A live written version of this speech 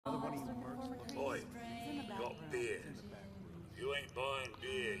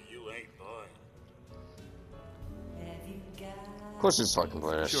course he's talking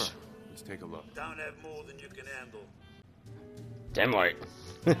British. Sure. Let's take a look. Don't have more than you can handle. Damn right.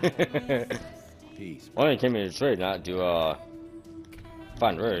 Peace. Well, he came here to trade, not to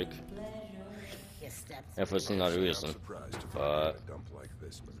find Rick. If it's another reason. But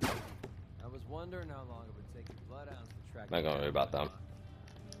I was wondering how long it would take a bloodhound to track. I'm not gonna worry about them.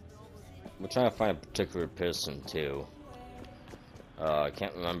 We're trying to find a particular person too. I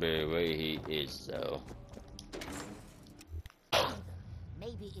can't remember where he is though.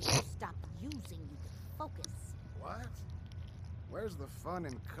 Maybe if you stop using, you can focus. What? Where's the fun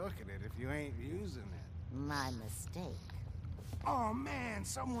in cooking it if you ain't using it? My mistake. Oh man,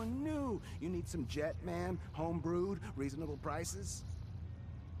 someone new. You need some jet, man? Home-brewed, reasonable prices?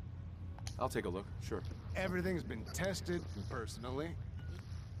 I'll take a look. Sure. Everything's been tested, personally.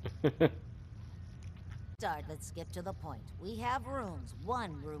 Start, let's skip to the point. We have rooms,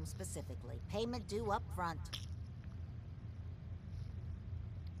 one room specifically. Payment due up front.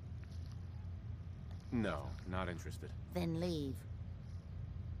 No, not interested. Then leave.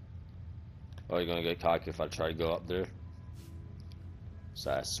 Oh, you're gonna get cocky if I try to go up there?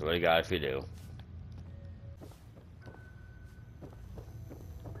 So I swear to God if you do.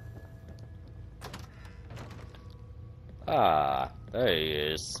 Ah, there he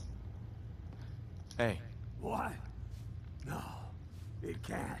is. Hey. What? No, it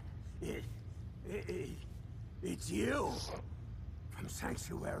can't. It's you. From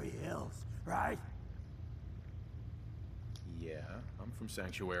Sanctuary Hills, right? Yeah, I'm from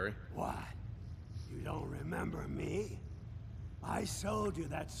Sanctuary. What? You don't remember me? I sold you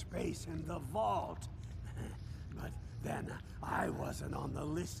that space in the vault. But then I wasn't on the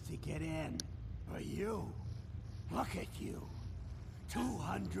list to get in. But you, look at you.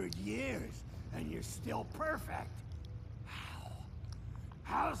 200 years, and you're still perfect. How?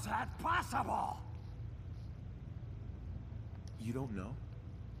 How's that possible? You don't know?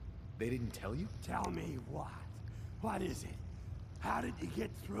 They didn't tell you? Tell me what? What is it? How did you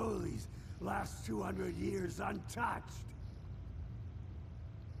get through these last 200 years untouched?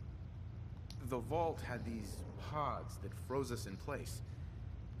 The vault had these pods that froze us in place.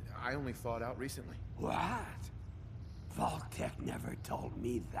 I only thawed out recently. What? Vault-Tec never told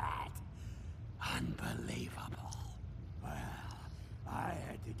me that. Unbelievable. Well, I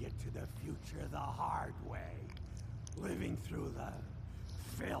had to get to the future the hard way. Living through the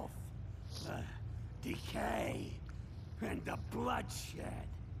filth, the decay, and the bloodshed.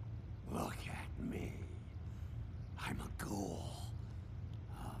 Look at me. I'm a ghoul.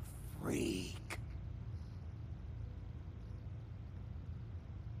 A freak.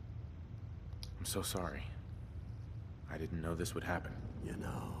 I'm so sorry. I didn't know this would happen. You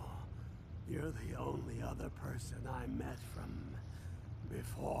know, you're the only other person I met from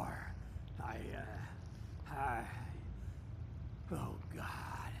before. Oh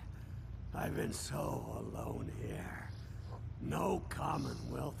God, I've been so alone here. No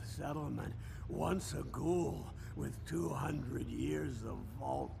Commonwealth settlement, once a ghoul with 200 years of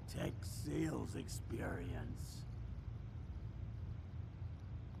Vault-Tec seals experience.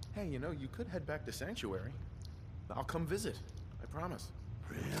 Hey, you know, you could head back to Sanctuary. I'll come visit. I promise.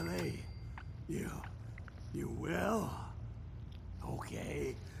 Really? You will?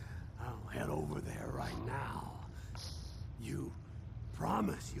 Okay, I'll head over there right now. You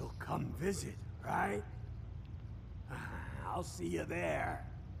promise you'll come visit, right? I'll see you there.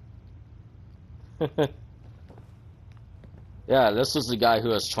 Yeah, this was the guy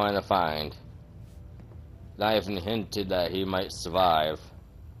who I was trying to find. Not even hinted that he might survive.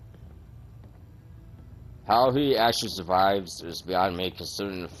 How he actually survives is beyond me,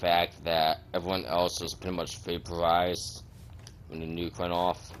 considering the fact that everyone else was pretty much vaporized when the nuke went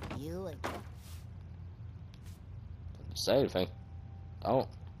off. You and Say anything. Don't.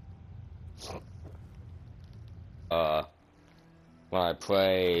 When I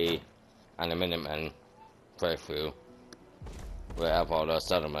play on the Minutemen playthrough, we have all those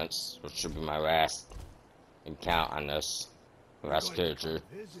settlements, which should be my last encounter on this last character.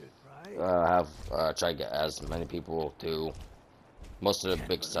 I have tried to get as many people to most of the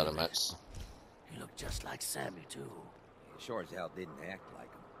big settlements. You look just like Sammy, too. Sure as hell didn't act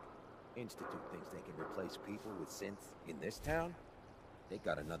like him. Institute thinks they can replace people with synths in this town? They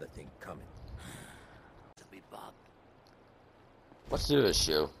got another thing coming. To be Bob. What's the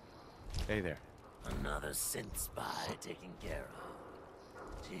issue? Hey there. Another synth spy taken care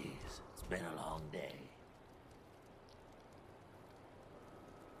of. Jeez, it's been a long day.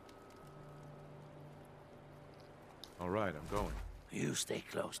 All right, I'm going. You stay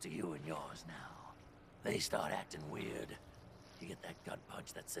close to you and yours now. They start acting weird. You get that gut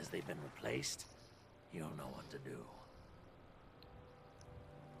punch that says they've been replaced, you'll know what to do.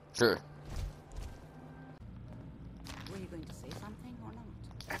 Sure. Were you going to say something or not?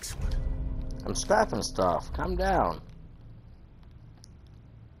 Excellent. I'm scrapping stuff. Calm down.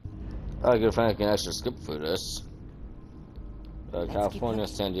 Oh, good friend, I can actually skip through this. Let's California,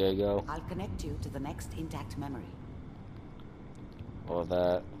 keep San Diego, I'll connect you to the next intact memory. all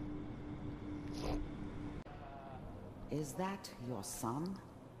that. Is that your son?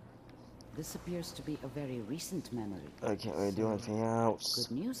 This appears to be a very recent memory. I can't really do anything else.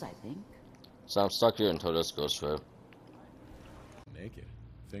 Good news, I think. So I'm stuck here until this goes through. Naked.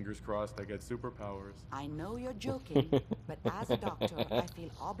 Fingers crossed I get superpowers. I know you're joking, but as a doctor, I feel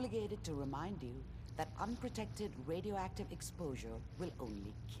obligated to remind you that unprotected radioactive exposure will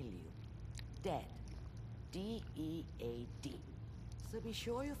only kill you. Dead. D-E-A-D. So be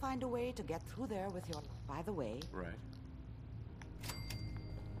sure you find a way to get through there with your... By the way... Right.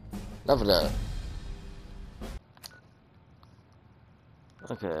 Enough of that.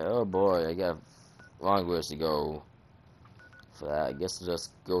 Okay, oh boy, I got a long ways to go for that. I guess I'll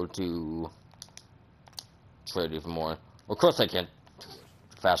just go to trade even more. Of course I can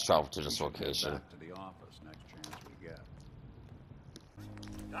fast travel to this location. Back to the office next chance we get.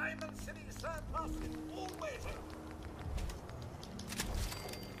 Diamond City surplus is always here.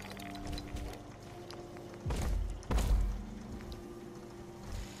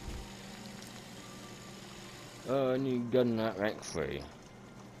 Oh, I need gun not rank 3.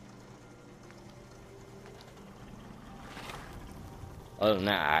 Other than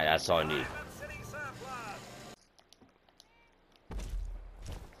that, that's all I need.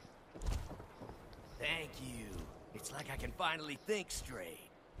 Thank you. It's like I can finally think straight.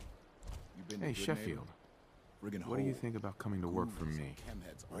 You've been Hey, a good Sheffield. neighbor. Friggin' What do you hole. think about coming to work for Goons me? and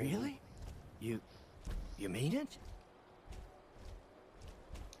chemheads all Really? You mean it?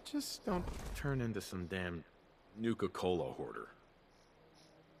 Just don't turn into some damn Nuka-Cola hoarder.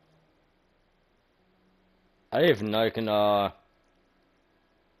 I didn't even know I can, oh,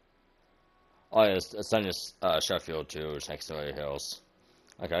 yeah, it's on this, Sheffield too, it's next to the hills.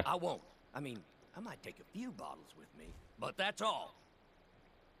 Okay. I won't. I mean, I might take a few bottles with me, but that's all.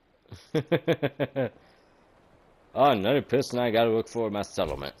 Oh, another person I gotta look for my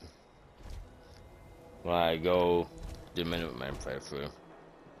settlement. When I go do minute man playthrough.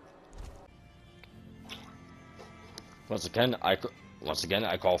 Once again, I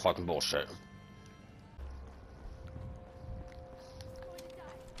call fucking bullshit.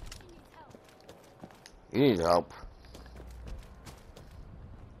 You need help.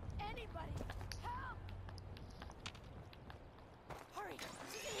 Anybody, help! Hurry!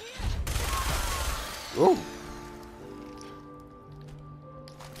 Ooh.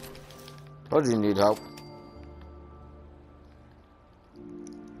 Told you need help.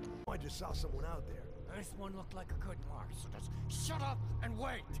 I just saw someone out there. This one looked like a good mark, so just shut up and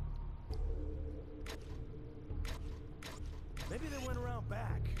wait. Maybe they went around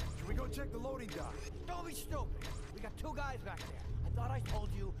back. Should we go check the loading dock? Don't be stupid. We got 2 guys back there. I thought I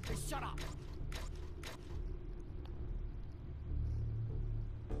told you to shut up.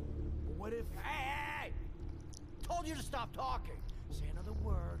 What if... Hey! Told you to stop talking. Say another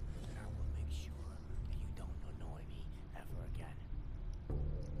word, and I will make sure that you don't annoy me ever again.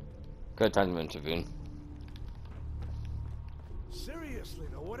 Good time to intervene. Seriously,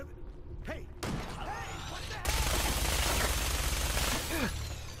 though, what if... Hey! Hey! What the hell?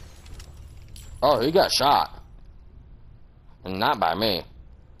 Oh, he got shot. And not by me.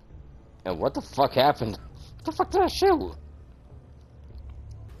 And what the fuck happened? What the fuck did I shoot?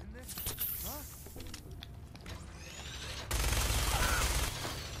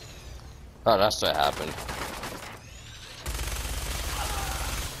 Oh, that's what happened.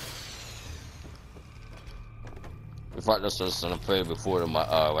 We thought this was unfair before the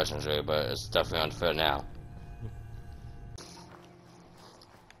legendary, but it's definitely unfair now.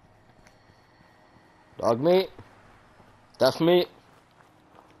 Dog meat? Death meat?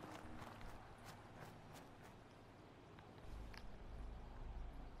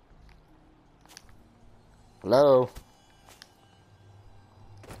 Hello?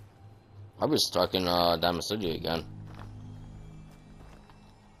 I was stuck in Diamond City again.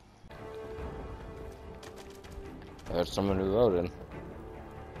 There's someone who wrote in.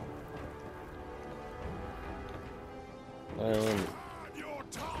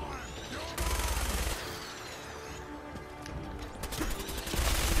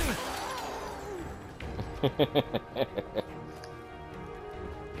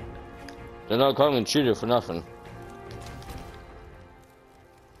 They're not calling me cheater for nothing.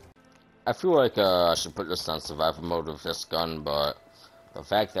 I feel like I should put this on survival mode with this gun, but the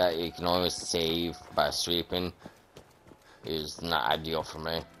fact that you can only save by sweeping is not ideal for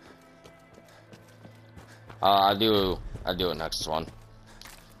me. I do it next one.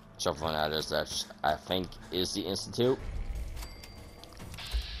 Whichever one that is, that I think is the Institute.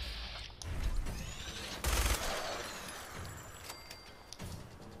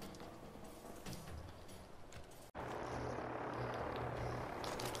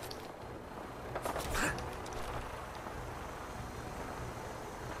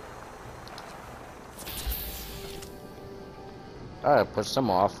 Alright, push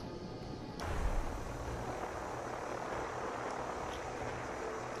them off.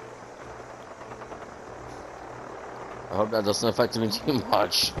 I hope that doesn't affect me too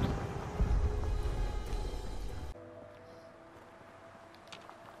much.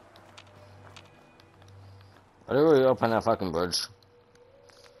 I do really open that fucking bridge.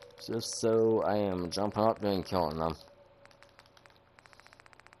 Just so I am jumping up there and killing them.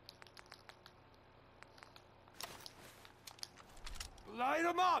 Light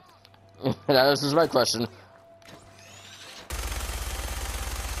them up! That is the right question.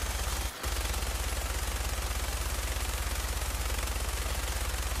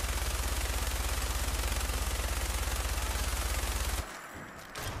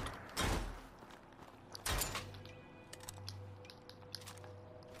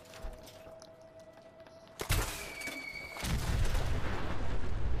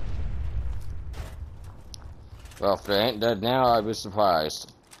 Well, if they ain't dead now, I'd be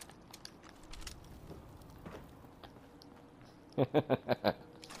surprised. Of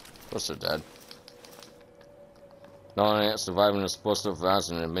course they're dead. No one ain't surviving explosive rounds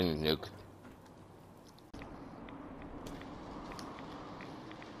in a mini nuke.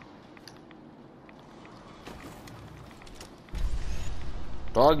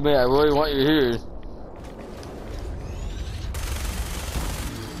 Dog me, I really want you here.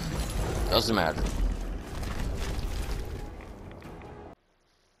 Doesn't matter.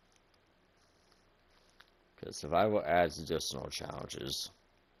 Because survival adds additional challenges.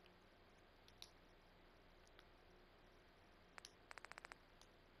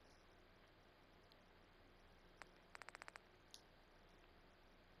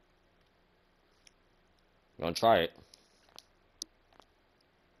 You wanna try it?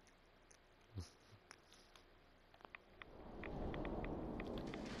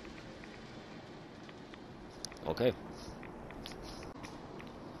 Okay.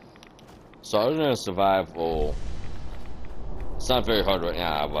 So other than survival, it's not very hard right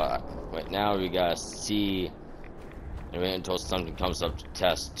now, but right now we gotta see and wait until something comes up to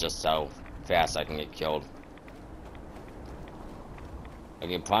test just how fast I can get killed. I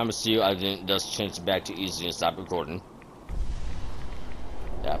can promise you I didn't just change it back to easy and stop recording.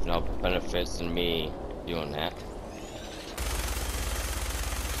 I have no benefits in me doing that.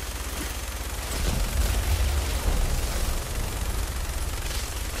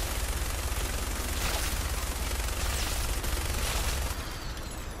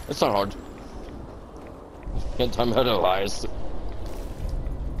 It's not hard. Can't tell me otherwise.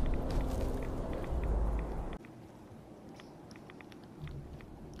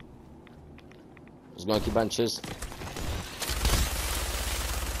 There's monkey benches.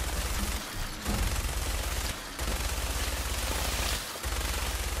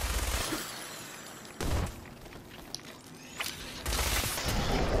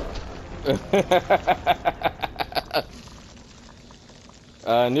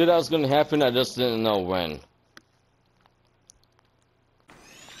 I knew that was going to happen, I just didn't know when.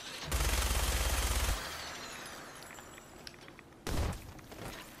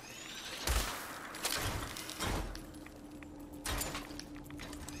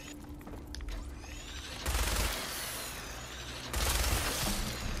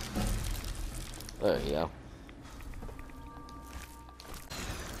 There you go.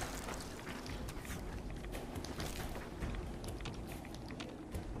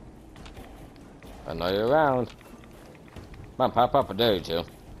 I know you're around. Come on, pop up a day or two.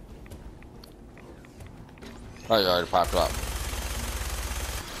 Oh, you already popped up.